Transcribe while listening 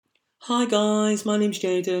Hi guys, my name's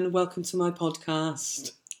Jaden. Welcome to my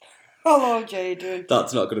podcast. Hello, Jaden.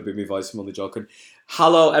 That's not going to be my voice, I'm only joking.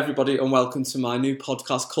 Hello everybody and welcome to my new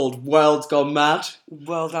podcast called World Gone Mad.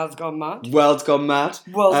 World has gone mad. World Gone Mad.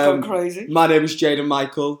 World's gone crazy. My name is Jaden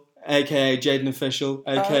Michael, aka Jaden Official,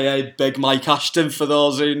 aka Big Mike Ashton for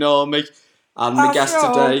those who know me. And my guest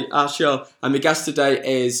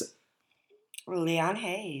today is... Leanne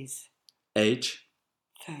Hayes. Age?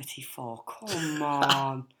 34, come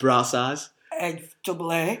on. Brass eyes?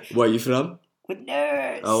 Double A. Where are you from? With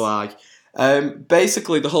nerds. Oh, aye.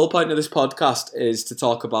 Basically, the whole point of this podcast is to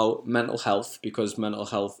talk about mental health because mental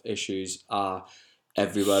health issues are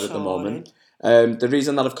everywhere at the moment. The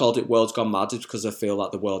reason that I've called it World's Gone Mad is because I feel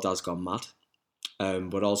like the world has gone mad.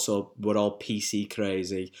 We're all PC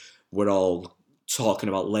crazy. We're all talking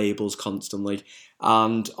about labels constantly.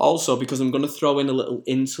 And also because I'm going to throw in a little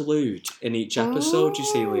interlude in each episode, you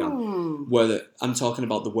see, Leanne, where I'm talking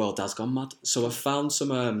about the world has gone mad. So I've found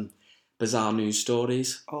some bizarre news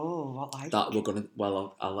stories. Oh, what like? That we're going to,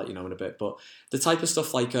 I'll let you know in a bit. But the type of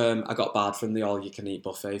stuff like I got barred from the all-you-can-eat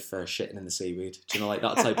buffet for shitting in the seaweed. Do you know, like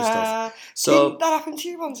that type of stuff? So didn't that happen to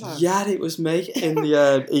you one time? Yeah, it was me in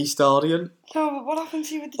the East Orient. No, but what happened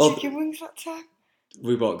to you with the chicken wings that time?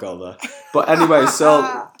 We won't go there. But anyway,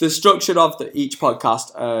 so the structure of each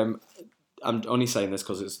podcast, I'm only saying this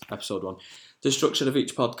because it's episode 1. The structure of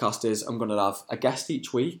each podcast is I'm going to have a guest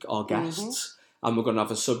each week or guests, and we're going to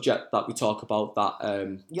have a subject that we talk about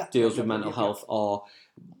that deals with mental health or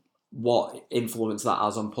what influence that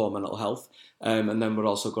has on poor mental health. And then we're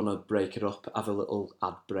also going to break it up, have a little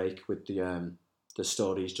ad break with the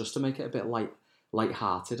stories just to make it a bit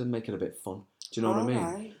light-hearted and make it a bit fun. Do you know what I mean?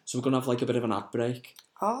 Right. So we're going to have like a bit of an ad break.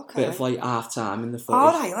 Okay. Bit of like half time in the footage.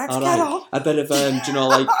 Alright, let's get on. A bit of, do you know,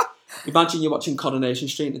 like, imagine you're watching Coronation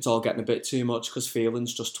Street and it's all getting a bit too much because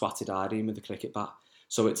Phelan's just twatted Irene with the cricket bat.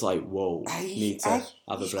 So it's like, whoa, need to have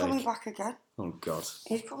a break. He's coming back again. Oh, God.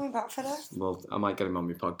 He's coming back for this. Well, I might get him on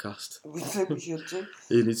my podcast. We think we should do.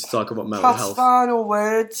 He needs to talk about mental health. Final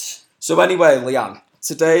words. So anyway, Leanne,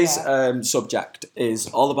 today's subject is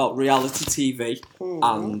all about reality TV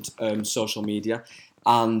and social media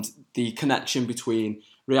and the connection between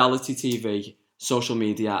reality TV, social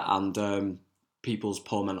media and people's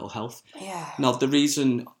poor mental health. Yeah. Now, the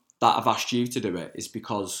reason that I've asked you to do it is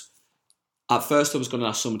because at first I was going to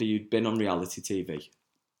ask somebody who'd been on reality TV,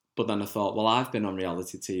 but then I thought, well, I've been on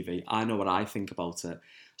reality TV. I know what I think about it.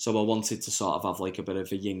 So I wanted to sort of have like a bit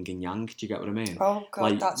of a yin and yang. Do you get what I mean? Oh, God,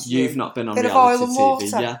 like, that's you've not been on bit reality of oil and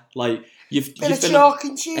TV, water. yeah. Like you've Bit of been chalk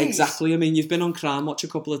and cheese. Exactly. I mean, you've been on Crime Watch a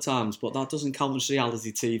couple of times, but that doesn't count as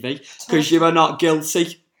reality TV because you are not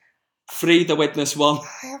guilty. Free the witness one.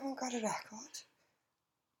 I haven't got a record.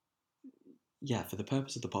 Yeah, for the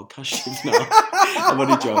purpose of the podcast, you've not. I'm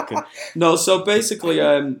only joking. No, so basically,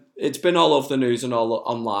 it's been all over the news and all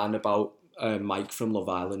online about Mike from Love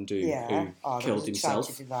Island who killed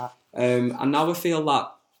himself. And now I feel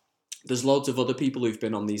that there's loads of other people who've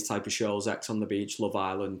been on these type of shows, Ex on the Beach, Love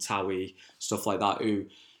Island, Towie, stuff like that, who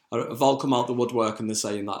have all come out the woodwork and they're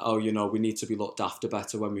saying that, oh, you know, we need to be looked after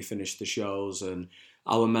better when we finish the shows and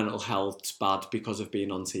our mental health's bad because of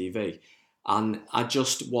being on TV. And I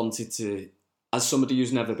just wanted to, as somebody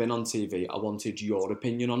who's never been on TV, I wanted your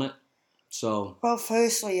opinion on it. So, well,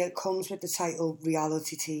 firstly, it comes with the title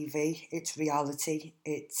reality TV. It's reality.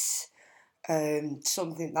 It's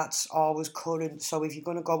something that's always current. So if you're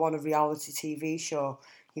going to go on a reality TV show,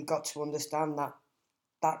 you've got to understand that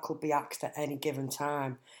that could be axed at any given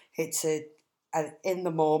time. It's a in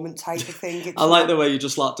the moment type of thing. It's I like the way you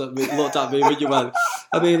just looked at me when you went,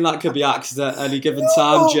 I mean, that could be axed at any given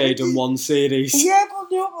time, Jade, in one series. Yeah,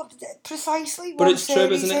 but precisely. But it's true,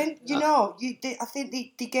 isn't it? You know, I think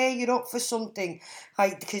they gear you up for something,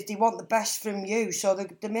 like, because they want the best from you. So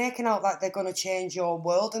they're making out like they're going to change your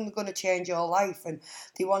world and they're going to change your life, and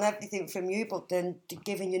they want everything from you, but then they're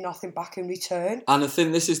giving you nothing back in return. And I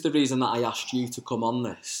think this is the reason that I asked you to come on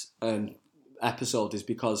this episode, is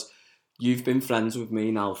because you've been friends with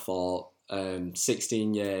me now for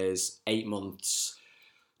 16 years, 8 months,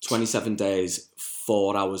 27 days,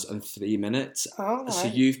 4 hours and 3 minutes. Oh, right. So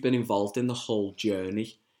you've been involved in the whole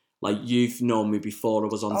journey. Like, you've known me before I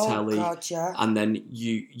was on telly. God, yeah. And then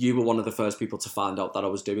you were one of the first people to find out that I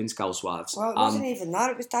was doing Scouse-Wives. Well, it wasn't even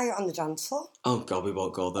that. It was Diet on the Dance Floor. Oh, God, we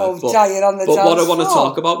won't go there. Diet on the Dance Floor. But what I want to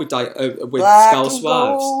talk about with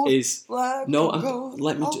Scouse-Wives is...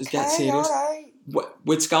 Let me just get serious. Right.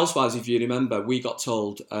 With Scouse-Wives, if you remember, we got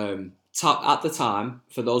told... at the time,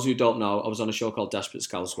 for those who don't know, I was on a show called Desperate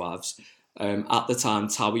Scouse-Wives. At the time,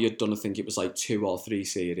 Towie had done, I think it was like 2 or 3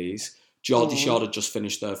 series. Geordie Shore had just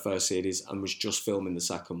finished their first series and was just filming the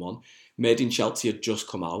second one. Made in Chelsea had just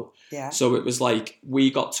come out. Yeah. So it was like,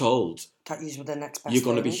 we got told that you were the next best you're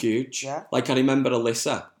going to be thing. huge. Yeah. Like, I remember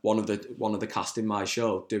Alyssa, one of the cast in my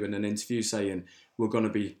show, doing an interview saying, we're going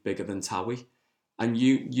to be bigger than Towie. And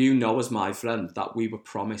you know, as my friend, that we were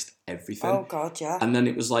promised everything. Oh, God, yeah. And then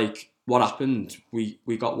it was like, what happened? We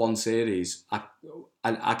got one series.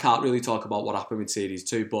 I can't really talk about what happened with series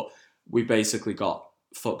 2, but we basically got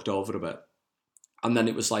fucked over a bit. And then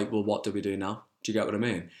it was like, well, what do we do now? Do you get what I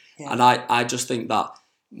mean? Yeah. And I just think that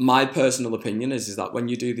my personal opinion is that when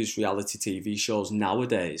you do these reality TV shows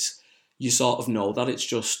nowadays, you sort of know that it's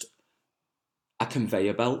just a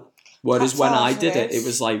conveyor belt. Whereas when I did it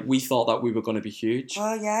was like, we thought that we were going to be huge.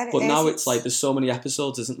 Well, yeah, but now it's like, there's so many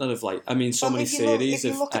episodes, isn't there, of like, I mean, so many series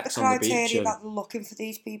of X on the Beach. If you look at the criteria that they're looking for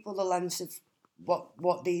these people, the length of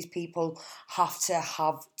what these people have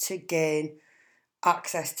to gain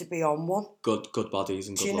access to be on one. Good bodies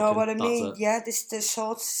and good looking. Do you know what I mean? Yeah, this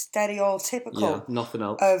sort of stereotypical. Yeah, nothing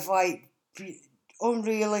else. Of like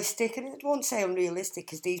unrealistic, and I won't say unrealistic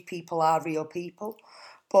because these people are real people,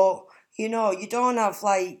 but you know, you don't have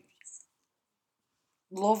like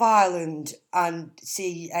Love Island and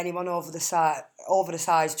see anyone over the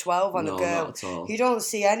size 12 on a girl. Not at all. You don't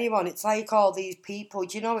see anyone. It's like all these people.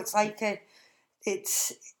 You know, it's like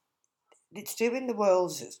it's doing the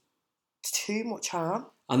world too much harm.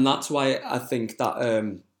 And that's why I think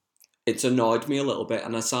that it's annoyed me a little bit,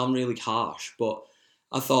 and I sound really harsh, but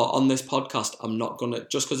I thought on this podcast, I'm not going to,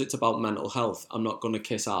 just because it's about mental health, I'm not going to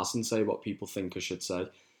kiss ass and say what people think I should say,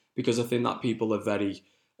 because I think that people are very...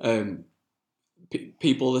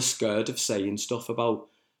 people are scared of saying stuff about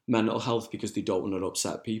mental health because they don't want to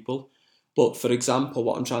upset people. But for example,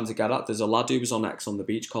 what I'm trying to get at, there's a lad who was on X on the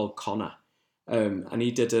Beach called Connor, and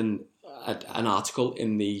he did an article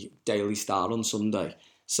in the Daily Star on Sunday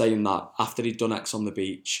saying that after he'd done X on the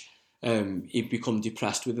Beach, he'd become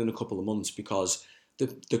depressed within a couple of months because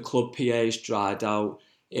the club PAs dried out,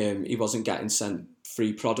 he wasn't getting sent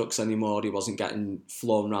free products anymore, he wasn't getting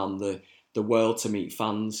flown around the world to meet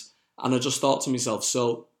fans. And I just thought to myself,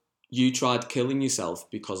 so you tried killing yourself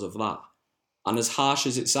because of that? And as harsh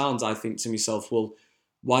as it sounds, I think to myself, well,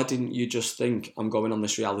 why didn't you just think, I'm going on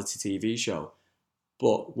this reality TV show,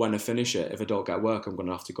 but when I finish it, if I don't get work, I'm going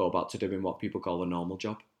to have to go back to doing what people call a normal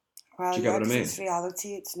job? Well, do you get what I mean? It's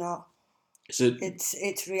reality, it's not. So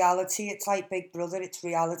it's reality. It's like Big Brother. It's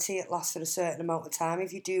reality. It lasts for a certain amount of time.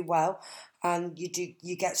 If you do well, and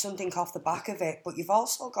you get something off the back of it, but you've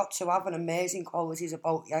also got to have an amazing qualities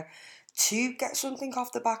about you to get something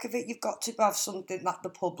off the back of it. You've got to have something that the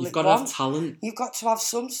public You've got to have talent. You've got to have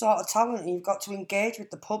some sort of talent, and you've got to engage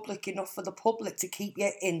with the public enough for the public to keep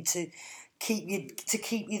you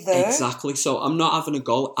keep you there. Exactly. So I'm not having a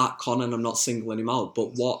go at Con, and I'm not singling him out,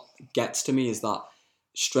 but what gets to me is that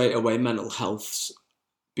straight away mental health's...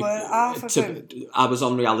 I was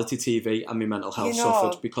on reality TV and my mental health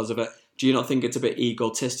suffered because of it. Do you not think it's a bit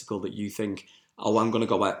egotistical that you think, oh, I'm going to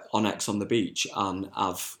go on X on the Beach and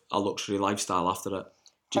have a luxury lifestyle after it?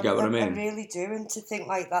 Do you get what I mean? I really do. And to think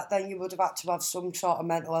like that, then you would have had to have some sort of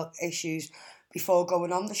mental issues before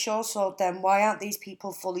going on the show. So then why aren't these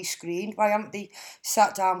people fully screened? Why haven't they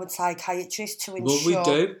sat down with psychiatrists to ensure... Well,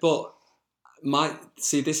 we do, but...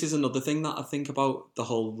 this is another thing that I think about the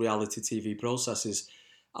whole reality TV process is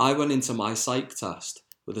I went into my psych test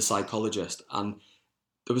with a psychologist and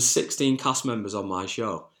there was 16 cast members on my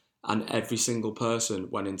show and every single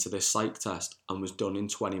person went into this psych test and was done in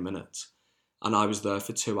 20 minutes. And I was there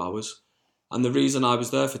for 2 hours. And the reason I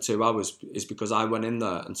was there for 2 hours is because I went in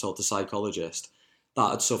there and told the psychologist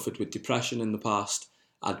that I'd suffered with depression in the past,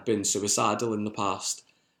 I'd been suicidal in the past.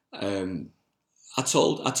 I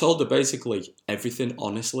told her basically everything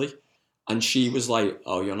honestly, and she was like,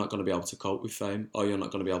 oh, you're not going to be able to cope with fame, or you're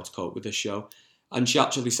not going to be able to cope with this show. And she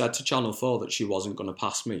actually said to Channel 4 that she wasn't going to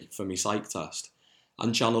pass me for my psych test.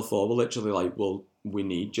 And Channel 4 were literally like, well, we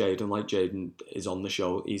need Jayden. Like, Jayden is on the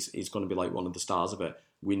show. He's going to be like one of the stars of it.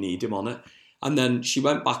 We need him on it. And then she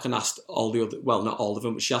went back and asked all the other, well, not all of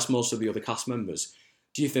them, but she asked most of the other cast members,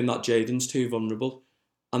 do you think that Jayden's too vulnerable?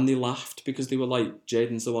 And they laughed because they were like,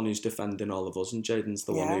 Jayden's the one who's defending all of us and Jayden's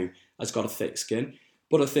the one who has got a thick skin.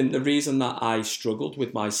 But I think the reason that I struggled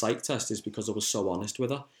with my psych test is because I was so honest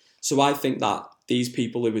with her. So I think that these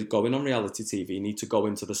people who are going on reality TV need to go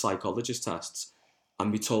into the psychologist tests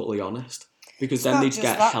and be totally honest, because then they'd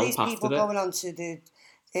get help these after people it. Going on to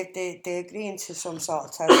if they agree to some sort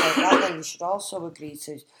of test like that, then they should also agree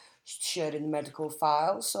to sharing the medical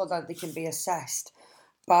files so that they can be assessed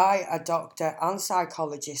by a doctor and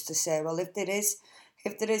psychologist to say, well, if there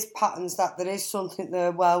is patterns, that there is something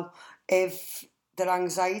there, well, if their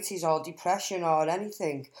anxieties or depression or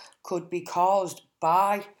anything could be caused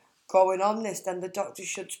by going on this, then the doctor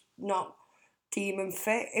should not deem them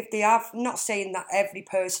fit. If they have, I'm not saying that every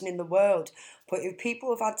person in the world, but if people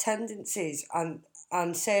have had tendencies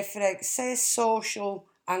and say social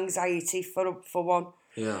anxiety for one,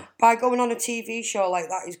 by going on a TV show like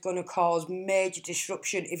that is going to cause major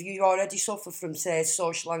disruption if you already suffer from, say,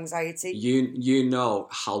 social anxiety. You know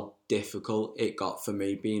how difficult it got for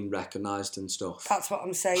me being recognised and stuff. That's what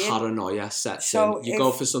I'm saying. Paranoia sets in. You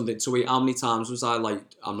go for something to eat. How many times was I like,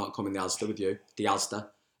 I'm not coming the Asda with you? The Asda.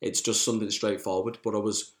 It's just something straightforward, but I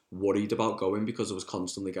was worried about going because I was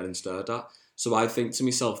constantly getting stared at. So I think to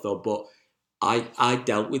myself though, but I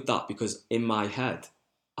dealt with that because in my head,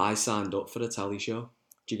 I signed up for the telly show.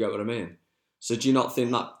 Do you get what I mean? So do you not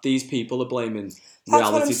think that these people are blaming reality TV?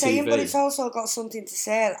 That's what I'm saying, but it's also got something to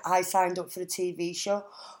say. I signed up for the TV show.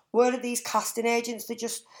 Where are these casting agents?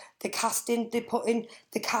 They're casting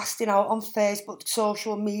out on Facebook,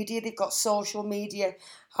 social media. They've got social media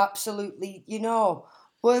absolutely,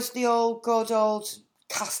 Where's the good old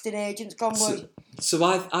casting agents gone? So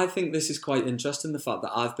I think this is quite interesting, the fact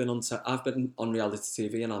that I've been on reality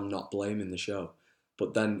TV and I'm not blaming the show,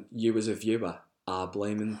 but then you as a viewer are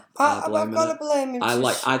blaming. I've got to blame him.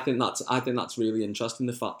 I think that's really interesting,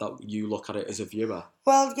 the fact that you look at it as a viewer.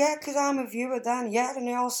 Well, yeah, because I'm a viewer then, yeah, and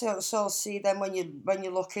I also see then when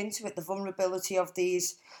you look into it, the vulnerability of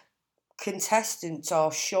these contestants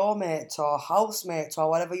or showmates or housemates or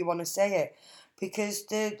whatever you want to say it, because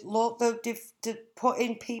they're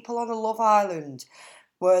putting people on a Love Island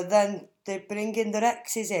where then they're bringing their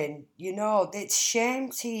exes in. It's shame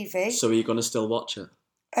TV. So are you going to still watch it?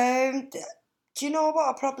 Do you know what?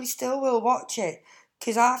 I probably still will watch it,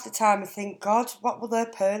 because half the time I think, God, what will their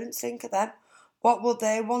parents think of them? What will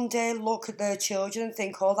they one day look at their children and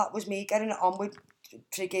think, oh, that was me getting it on with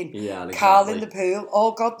frigging Carl in the pool.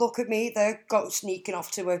 Oh, God, look at me. They're sneaking off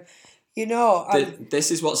to her.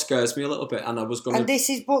 This is what scares me a little bit, and I was going. And this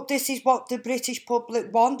is what the British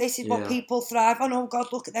public want. This is what people thrive on. Oh God,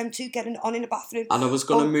 look at them two getting on in the bathroom. And I was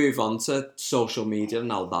going to move on to social media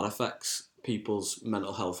and how that affects people's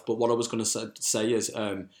mental health. But what I was going to say is,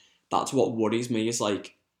 that's what worries me. Is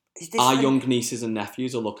like our young nieces and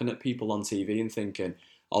nephews are looking at people on TV and thinking,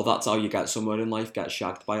 oh, that's how you get somewhere in life, get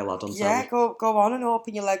shagged by a lad on telly. Yeah, go on and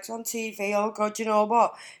open your legs on TV. Oh God, you know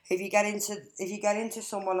what? If you get into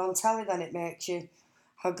someone on telly, then it makes you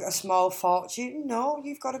a small fortune. No,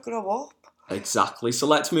 you've got to grow up. Exactly. So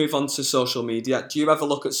let's move on to social media. Do you ever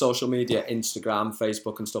look at social media, Instagram,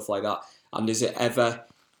 Facebook and stuff like that? And does it ever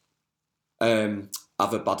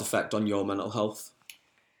have a bad effect on your mental health?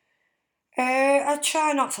 I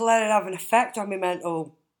try not to let it have an effect on my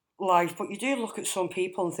mental life, but you do look at some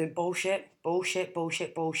people and think, bullshit.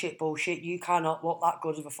 You cannot look that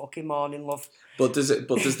good of a fucking morning, love. But does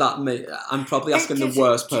that make? I'm probably asking the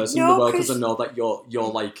worst person in the world, because I know that you're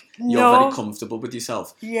very comfortable with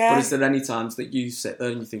yourself. Yeah. But is there any times that you sit there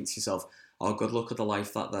and you think to yourself, oh God, look at the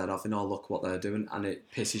life that they're having, or look what they're doing, and it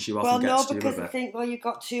pisses you off and gets to you a bit? Well, no, because I think, you've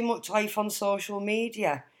got too much life on social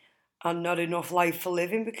media and not enough life for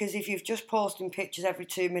living, because if you've just posting pictures every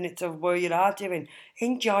 2 minutes of where you are doing,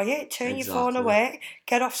 enjoy it, turn your phone away,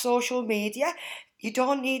 get off social media. You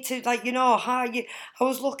don't need to, I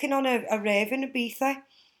was looking on a rave in Ibiza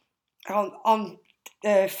on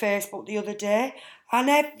Facebook the other day, and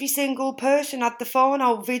every single person had the phone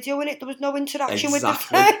out videoing it. There was no interaction with the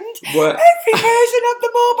friend. Every person had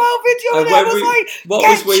the mobile video, and I was like,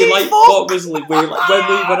 what was we like when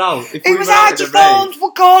we were out? If it was hard, your phones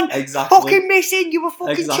were gone, fucking missing, you were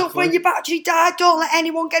fucking chuffing, your battery died, don't let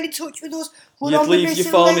anyone get in touch with us. You'd leave your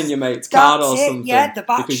phone in your mate's car or something. Yeah, the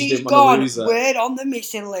battery's gone, we're on the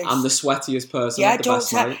missing list. And the sweatiest person had the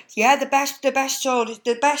best night. Yeah, the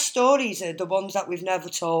best stories are the ones that we've never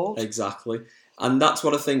told. Exactly. And that's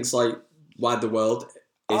what I think's like why the world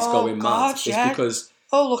is going mad. It's because,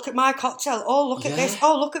 oh, look at my cocktail. Oh, look at this.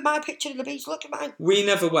 Oh, look at my picture of the beach. Look at mine. We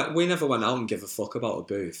never went out and give a fuck about a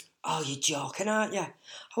booth. Oh, you're joking, aren't you?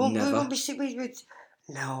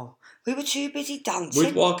 No. We were too busy dancing.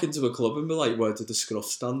 We'd walk into a club and be like, where did the scruff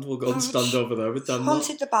stand? We'll go and stand over there with them. It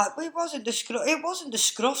wasn't the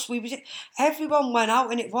scruffs. Everyone went out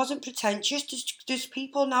and it wasn't pretentious. There's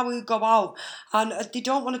people now who go out and they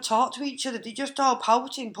don't want to talk to each other. They just all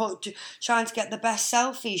pouting, trying to get the best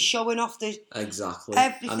selfies, showing off everything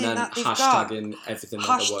and then that they've hashtagging everything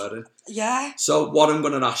that they're wearing. Yeah. So what I'm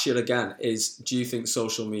going to ask you again is, do you think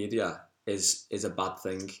social media is a bad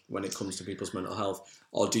thing when it comes to people's mental health?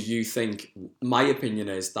 Or do you think, my opinion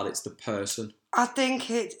is that it's the person I think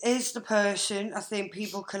it is the person. I think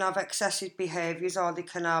people can have excessive behaviours or they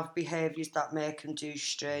can have behaviours that make them do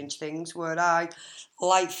strange things. Where I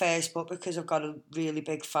like Facebook because I've got a really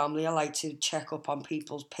big family. I like to check up on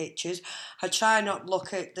people's pictures. I try not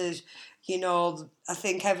look at the, I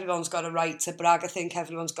think everyone's got a right to brag. I think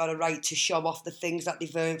everyone's got a right to show off the things that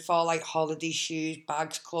they've earned for, like holiday shoes,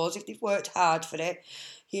 bags, clothes, if they've worked hard for it,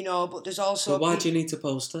 but there's also... But why do you need to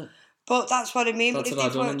post it? But that's what I mean. That's but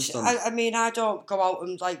what I don't understand. I mean, I don't go out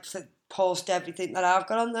and post everything that I've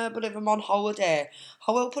got on there. But if I'm on holiday,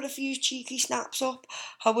 I will put a few cheeky snaps up.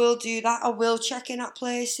 I will do that. I will check in at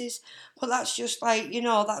places. But that's just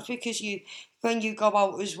that's because when you go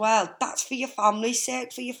out as well, that's for your family's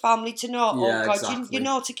sake, for your family to know. Yeah, oh God, exactly.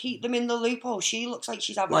 to keep them in the loop. Oh, she looks like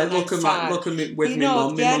she's having a nice time. Look at me with my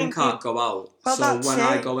mum. My mum can't go out, well, so when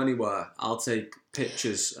I go anywhere, I'll take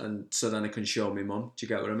pictures, and so then I can show my mum. Do you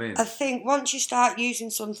get what I mean? I think once you start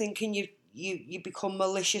using something, you become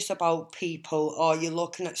malicious about people, or you're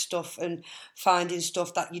looking at stuff and finding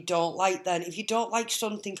stuff that you don't like. Then if you don't like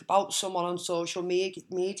something about someone on social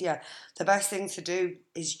media, the best thing to do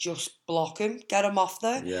is just block them, get them off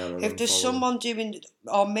there. Yeah, if there's someone doing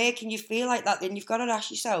or making you feel like that, then you've got to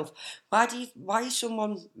ask yourself, why is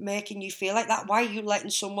someone making you feel like that? Why are you letting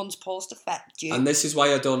someone's post affect you? And this is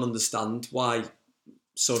why I don't understand why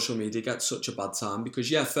social media gets such a bad time,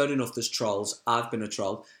 because yeah, fair enough, there's trolls. I've been a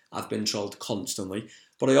troll. I've been trolled constantly.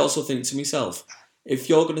 But I also think to myself, if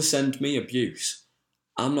you're going to send me abuse,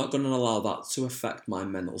 I'm not going to allow that to affect my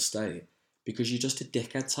mental state, because you're just a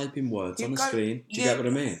dickhead typing words on a screen. Do you get what I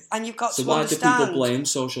mean? And you've got so to why understand, do people blame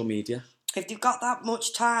social media? If they've got that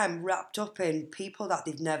much time wrapped up in people that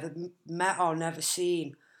they've never met or never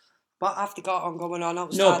seen, what have they got on going on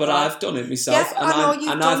outside? No, but I've done it myself.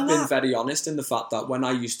 Yeah, and I've been very honest in the fact that when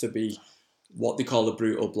I used to be what they call a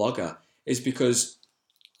brutal blogger, is because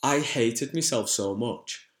I hated myself so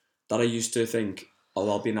much that I used to think, oh,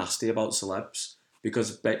 I'll be nasty about celebs.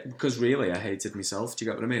 Because really I hated myself. Do you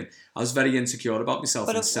get what I mean? I was very insecure about myself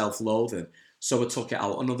and self-loathing. So I took it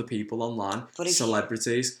out on other people online,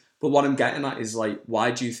 celebrities. But what I'm getting at is, like, why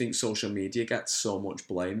do you think social media gets so much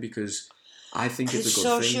blame? Because I think it's a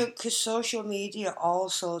good thing. Because social media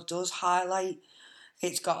also does highlight,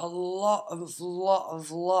 it's got a lot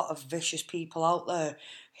of vicious people out there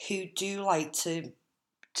who do like to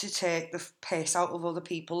take the piss out of other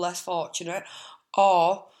people less fortunate,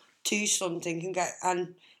 or do something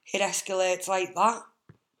and it escalates like that.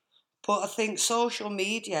 But I think social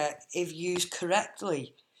media, if used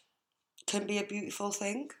correctly, can be a beautiful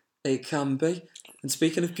thing. It can be. And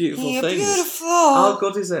speaking of beautiful things, beautiful. How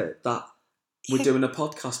good is it that we're doing a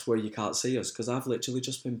podcast where you can't see us? Because I've literally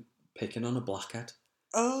just been picking on a blackhead.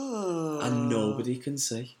 Oh. And nobody can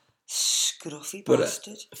see. Scruffy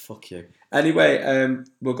bastard. Fuck you. Anyway,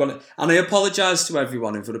 we're gonna, and I apologise to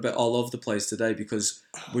everyone if we're a bit all over the place today, because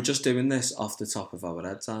we're just doing this off the top of our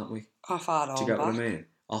heads, aren't we? Off our own. Do you get what I mean?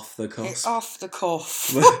 Off the cusp. It's off the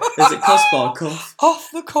cuff. Is it cusp or cuff? Off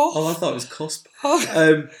the cuff. Oh, I thought it was cusp.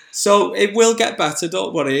 So it will get better,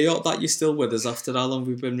 don't worry. I hope that you're still with us after how long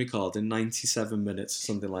we've been recording, 97 minutes or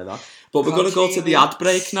something like that. But we're going to go to the ad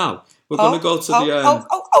break now. We're going to go to the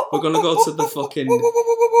we're going to go to the fucking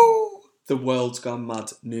the world's gone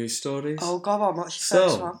mad news stories. Oh, go on, what's your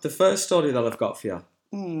first one? So, the first story that I've got for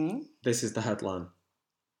you, this is the headline.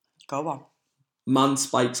 Go on. Man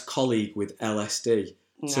spikes colleague with LSD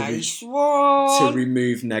nice one. To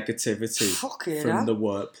remove negativity from the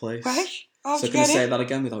workplace. Right. So can I say that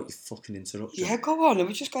again without you fucking interrupting? Yeah, go on.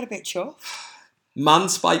 We just got a bit chuffed. Man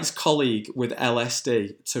spikes colleague with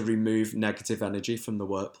LSD to remove negative energy from the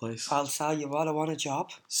workplace. I'll tell you what, I want a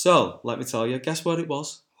job. So, let me tell you, guess what it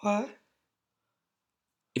was? What?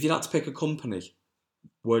 If you had to pick a company,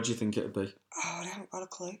 where do you think it would be? Oh, I haven't got a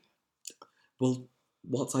clue. Well,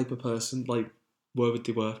 what type of person? Like, where would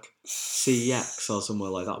they work? CEX or somewhere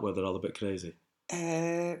like that, where they're all a bit crazy?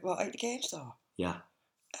 What, at the game store? Yeah.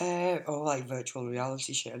 Like virtual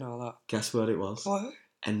reality shit and all that. Guess where it was? What?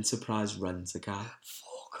 Enterprise Rent-A-Car.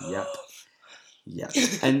 Fuck yep. off. Yep.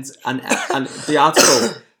 and the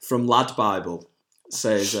article from Lad Bible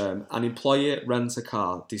says an employee at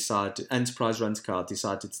Enterprise Rent-A-Car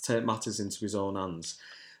decided to take matters into his own hands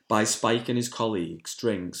by spiking his colleagues'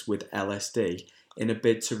 drinks with LSD in a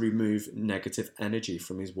bid to remove negative energy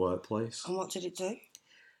from his workplace. And what did it do?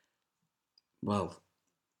 Well,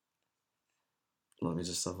 let me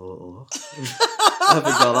just have a little look. I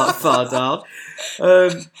haven't got that far down.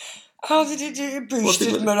 How did it do? It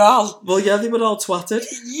boosted morale. Well, yeah, they were all twatted.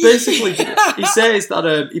 Basically, he says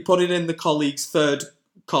that he put it in the colleagues' third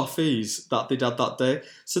coffees that they'd had that day.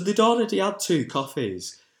 So they'd already had 2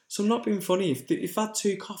 coffees. So I'm not being funny. If you've had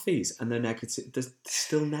 2 coffees and they're negative, they're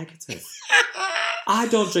still negative. I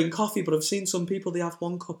don't drink coffee, but I've seen some people, they have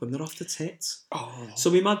 1 cup and they're off the tits. Oh.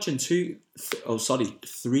 So imagine 3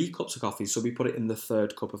 cups of coffee. So we put it in the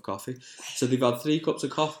 3rd cup of coffee. So they've had 3 cups of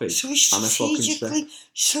coffee and a fucking strip.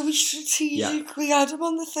 So we strategically had them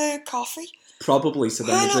on the 3rd coffee? Probably. So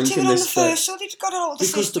then they're drinking this on the first, so they've got it all the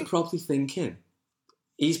because system. they're probably thinking.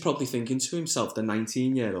 He's probably thinking to himself, the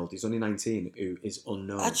 19-year-old, he's only 19, who is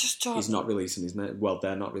unknown. I just don't. He's not releasing his name. Well,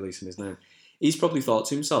 they're not releasing his name. He's probably thought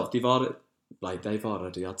to himself, they've already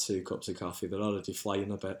had 2 cups of coffee. They're already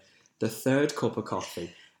flying a bit. The 3rd cup of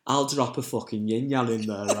coffee, I'll drop a fucking yin-yang in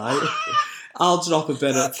there, right? I'll drop a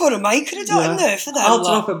bit of... Put a microdot in there for them. I'll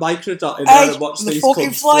drop a microdot in there and watch these fucking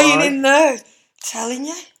cubs flying fly. in there. Telling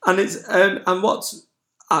you. And it's and what's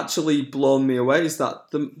actually blown me away is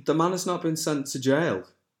that the man has not been sent to jail,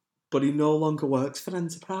 but he no longer works for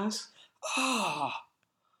Enterprise. Oh,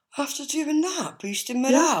 after doing that, boosting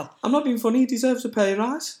morale. Yeah, I'm not being funny. He deserves a pay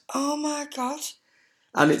rise. Oh my God.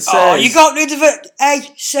 And it says... Oh, you got rid of it.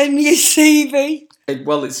 Hey, send me a CV.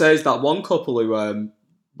 It says that one couple who...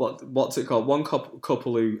 what's it called? One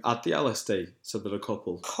couple who had the LSD. So they're a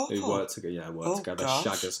couple who work together. Yeah, together. Gosh.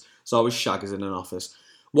 Shaggers. It's always shaggers in an office.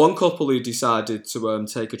 One couple who decided to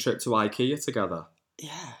take a trip to IKEA together.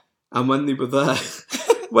 Yeah. And when they were there,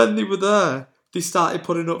 they started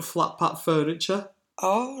putting up flat pack furniture.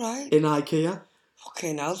 Oh, right. In IKEA.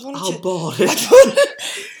 Fucking hell. How boring.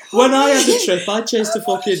 When I had a trip, I chased a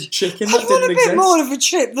fucking chicken that didn't exist. A bit more of a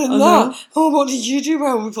trip than that. Oh, what did you do?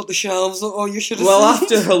 Well, we put the shelves up. Oh, you should have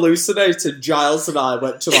after hallucinating, Giles and I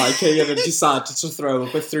went to IKEA and decided to throw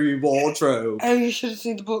up a 3 wardrobe. Oh, you should have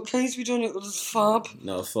seen the bookcase. We done it with fab.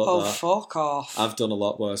 No, fuck that. Oh, fuck off. I've done a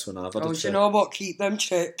lot worse when I've had a trip. Do you know what? Keep them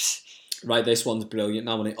chips. Right, this one's brilliant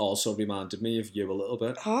now, and it also reminded me of you a little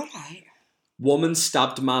bit. All right. Woman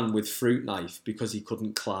stabbed man with fruit knife because he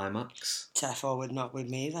couldn't climax. Therefore, not with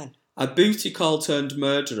me then. A booty call turned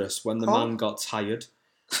murderous when the man got tired.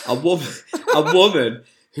 A woman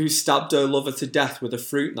who stabbed her lover to death with a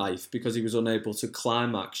fruit knife because he was unable to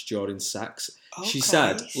climax during sex. She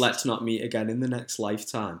said, "Let's not meet again in the next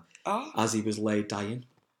lifetime," as he was lay dying.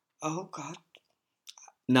 Oh, God.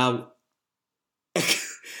 Now,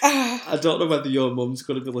 I don't know whether your mum's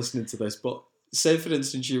going to be listening to this, but say, for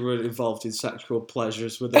instance, you were involved in sexual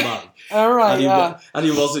pleasures with a man. All right, and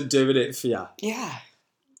he wasn't doing it for you. Yeah.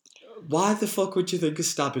 Why the fuck would you think of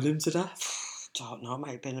stabbing him to death? Don't know. It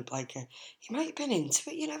might have been he might have been into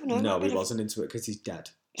it. You never know. No, he wasn't into it because he's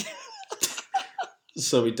dead.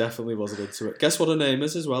 So he definitely wasn't into it. Guess what her name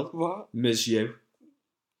is as well? What? Ms. Yu.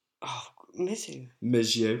 Oh, Ms. Yu.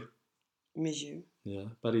 Ms. Yu. Ms. Yu. Yeah,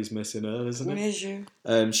 but he's missing her, isn't he? Ms. Yu.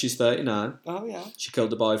 She's 39. Oh, yeah. She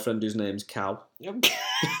killed a boyfriend whose name's Cow. She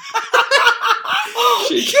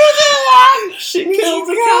killed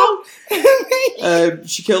a cow.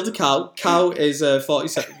 She killed a cow. Cow is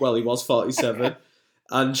 47. Well, he was 47.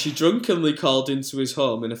 And she drunkenly called into his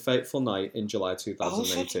home in a fateful night in July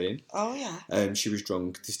 2018. Oh, yeah. She was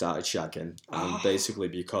drunk. They started shagging. And basically,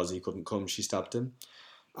 because he couldn't come, she stabbed him.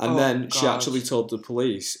 And then she actually told the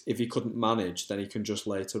police if he couldn't manage, then he can just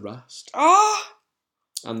lay to rest. Oh.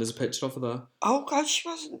 And there's a picture of her there. Oh, God, she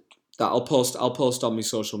wasn't... That I'll post on my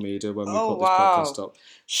social media when we put this podcast up.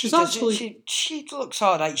 She looks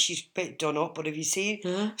alright. She's a bit done up, but have you seen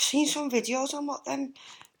some videos on what them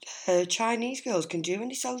Chinese girls can do when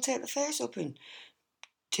they take the face up and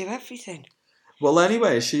do everything? Well,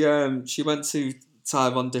 anyway, she went to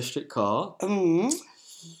Taiwan District Court.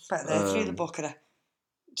 Bet they threw the book at her.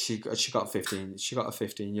 She got a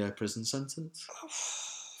 15-year prison sentence.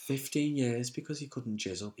 15 years because he couldn't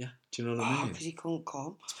jizz up, yeah. Do you know what I mean? Because he couldn't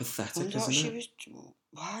come. It's pathetic, isn't it?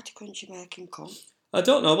 Why couldn't she make him come? I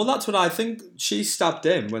don't know. Well, that's what I think. She stabbed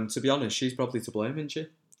him when, to be honest, she's probably to blame, isn't she?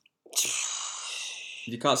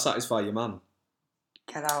 You can't satisfy your man.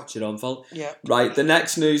 Get out. It's your own fault. Yeah. Right, the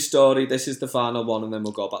next news story. This is the final one, and then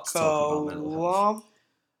we'll go back to talking about mental health.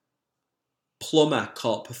 Plumber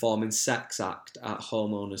caught performing sex act at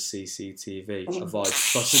homeowner's CCTV.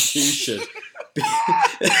 Avoids prosecution.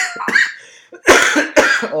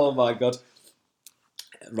 Oh my God.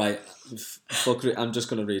 Right, fuck it. I'm just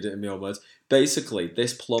going to read it in my own words. Basically,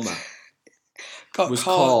 this plumber was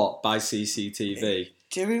caught by CCTV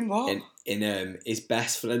doing what? In his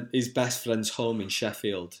best friend's home in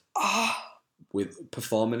Sheffield. With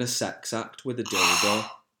performing a sex act with a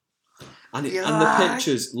dildo. And the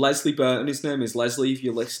pictures, Leslie Burton, his name is Leslie. If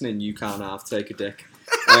you're listening, you can't take a dick.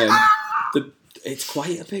 It's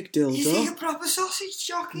quite a big dildo. Is he a proper sausage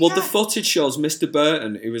jockey? Well, the footage shows Mr.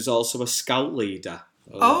 Burton, who is also a scout leader.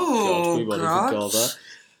 God, we won't even go there.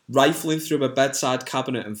 rifling through a bedside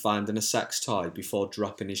cabinet and finding a sex toy before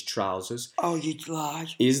dropping his trousers. Oh, you'd lie.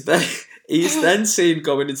 He's then seen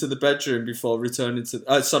going into the bedroom before returning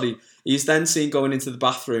to... he's then seen going into the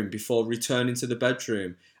bathroom before returning to the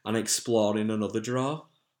bedroom and exploring another drawer.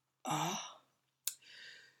 Oh.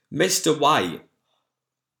 Mr. White,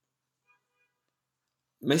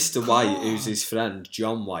 who's his friend,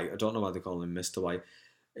 John White, I don't know why they call him Mr. White,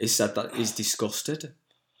 he said that he's disgusted.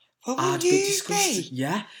 I'd be disgusted.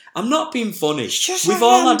 Yeah. I'm not being funny. We've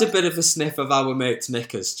all had a bit of a sniff of our mate's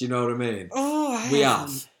knickers, do you know what I mean? Oh, we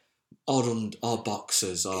have. Or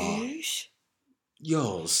boxers, or...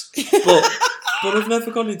 yours. But I've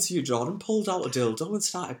never gone into your drawer and pulled out a dildo and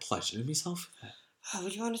started pleasuring myself with it. Oh,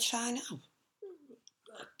 would you want to try now?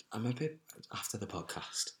 I'm a bit after the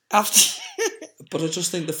podcast. After... But I just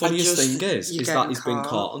think the funniest thing is that he's been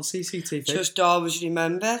caught on CCTV. Just always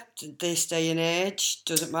remember, this day and age,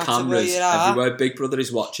 doesn't matter Cameras where you are. everywhere. Big Brother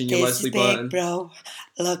is watching you, Leslie Burton. Big bro,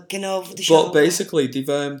 looking over the shoulder. But basically,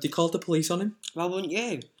 they called the police on him. Well, wouldn't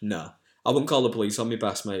you? No. I wouldn't call the police on my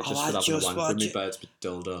best mate just for having a wank with me birds with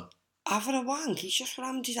dildo. Having a wank? He's just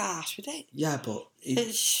rammed his ass with it. Yeah, but...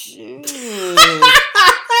 It's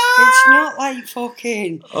not like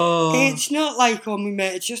fucking... Oh. It's not like, my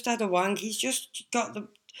mate just had a wank. He's just got the...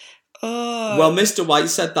 Well, Mr. White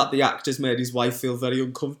said that the actor's made his wife feel very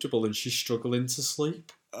uncomfortable and she's struggling to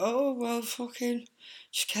sleep. Oh, well, fucking...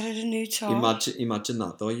 Just get her a new toy. Imagine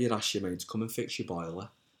that, though. You'd ask your mate to come and fix your boiler,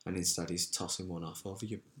 and instead he's tossing one off over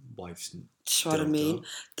your wife's... That's what I mean.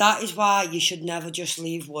 That is why you should never just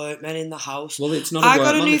leave workmen in the house. Well, it's not a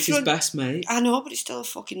workman, it's his best mate. I know, but it's still a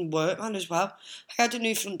fucking workman as well. I had a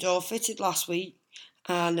new front door fitted last week,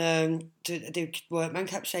 and the workman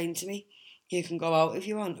kept saying to me, you can go out if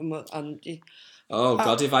you want.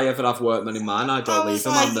 God, if I ever have workmen in mine, I don't leave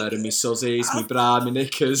them on there in my suzzies, my bra, my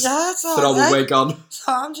knickers, throw a wig on.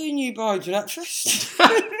 So I'm doing you boy breakfast.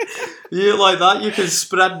 You like that? You can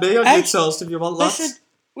spread me on your toast if you want, lads. Listen,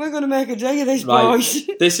 we're going to make a day of this, boys.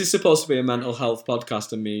 This is supposed to be a mental health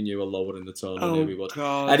podcast, and me and you are lowering the tone. I knew we would.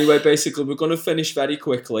 God. Anyway, basically, we're going to finish very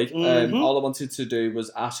quickly. All I wanted to do was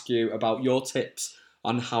ask you about your tips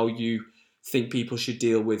on how you think people should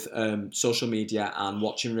deal with social media and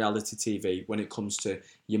watching reality TV when it comes to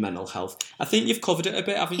your mental health. I think you've covered it a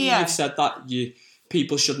bit, haven't you? You've said that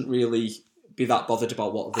people shouldn't really be that bothered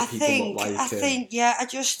about what other people look like. I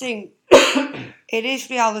just think it is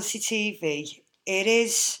reality TV. It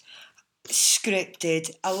is scripted.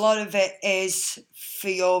 A lot of it is for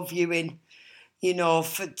your viewing,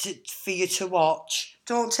 for you to watch.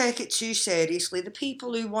 Don't take it too seriously. The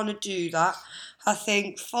people who want to do that, I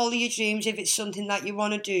think, follow your dreams if it's something that you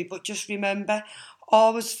want to do. But just remember,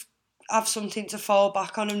 always have something to fall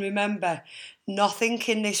back on, and remember, nothing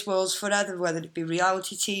in this world's forever, whether it be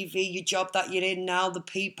reality TV, your job that you're in now, the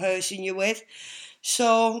person you're with.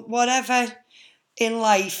 So whatever in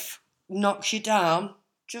life knocks you down,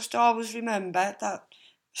 just always remember that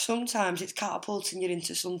sometimes it's catapulting you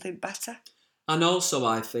into something better. And also,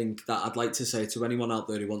 I think that I'd like to say to anyone out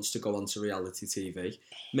there who wants to go onto reality TV,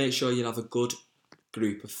 make sure you have a good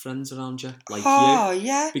group of friends around you, like you. Oh,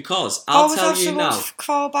 yeah. Because I'll tell you now.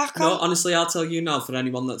 Fall back on. No, honestly, I'll tell you now, for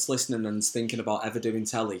anyone that's listening and is thinking about ever doing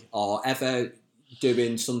telly or ever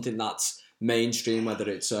doing something that's mainstream, whether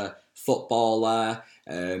it's a footballer,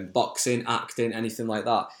 boxing, acting, anything like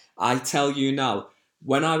that, I tell you now,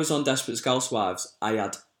 when I was on Desperate Housewives, I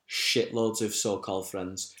had shitloads of so-called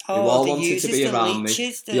friends who all wanted to be around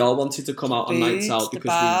me. They all wanted to come out on nights out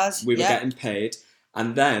because we were getting paid,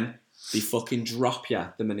 and then they fucking drop you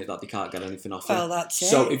the minute that they can't get anything off you. Well, that's it.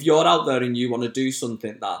 So if you're out there and you want to do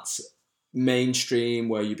something that's mainstream,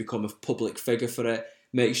 where you become a public figure for it,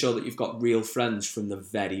 make sure that you've got real friends from the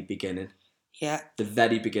very beginning. Yeah. The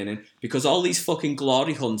very beginning. Because all these fucking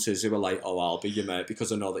glory hunters who are like, oh, I'll be your mate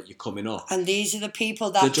because I know that you're coming up. And these are the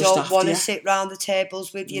people that don't want to sit round the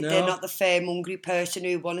tables with you. No. They're not the fame-hungry person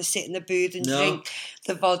who want to sit in the booth and drink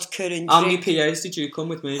the vodka and How many PAs did you come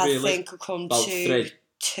with me, really? I think I come about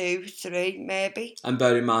three, maybe. And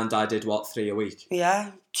bear in mind, I did, 3 a week?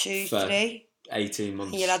 Yeah, 2, 3. 18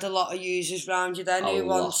 months. And you had a lot of users round you then who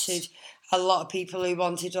wanted... A lot of people who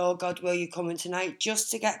wanted, oh God, will you coming tonight?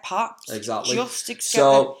 Just to get popped. Exactly. Just to get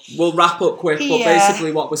so we'll wrap up quick, but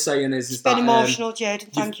basically what we're saying is it's been emotional,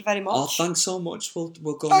 Jaden. Thank you very much. Oh, thanks so much. We'll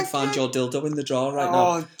go and find your dildo in the drawer right now.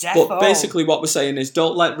 Oh, definitely. But basically what we're saying is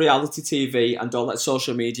don't let reality TV and don't let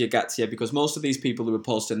social media get to you, because most of these people who are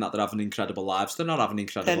posting that they're having incredible lives, they're not having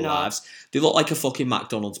incredible lives. They look like a fucking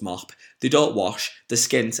McDonald's mop. They don't wash, they're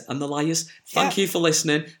skint, and they're liars. Thank you for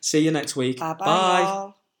listening. See you next week.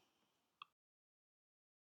 Bye.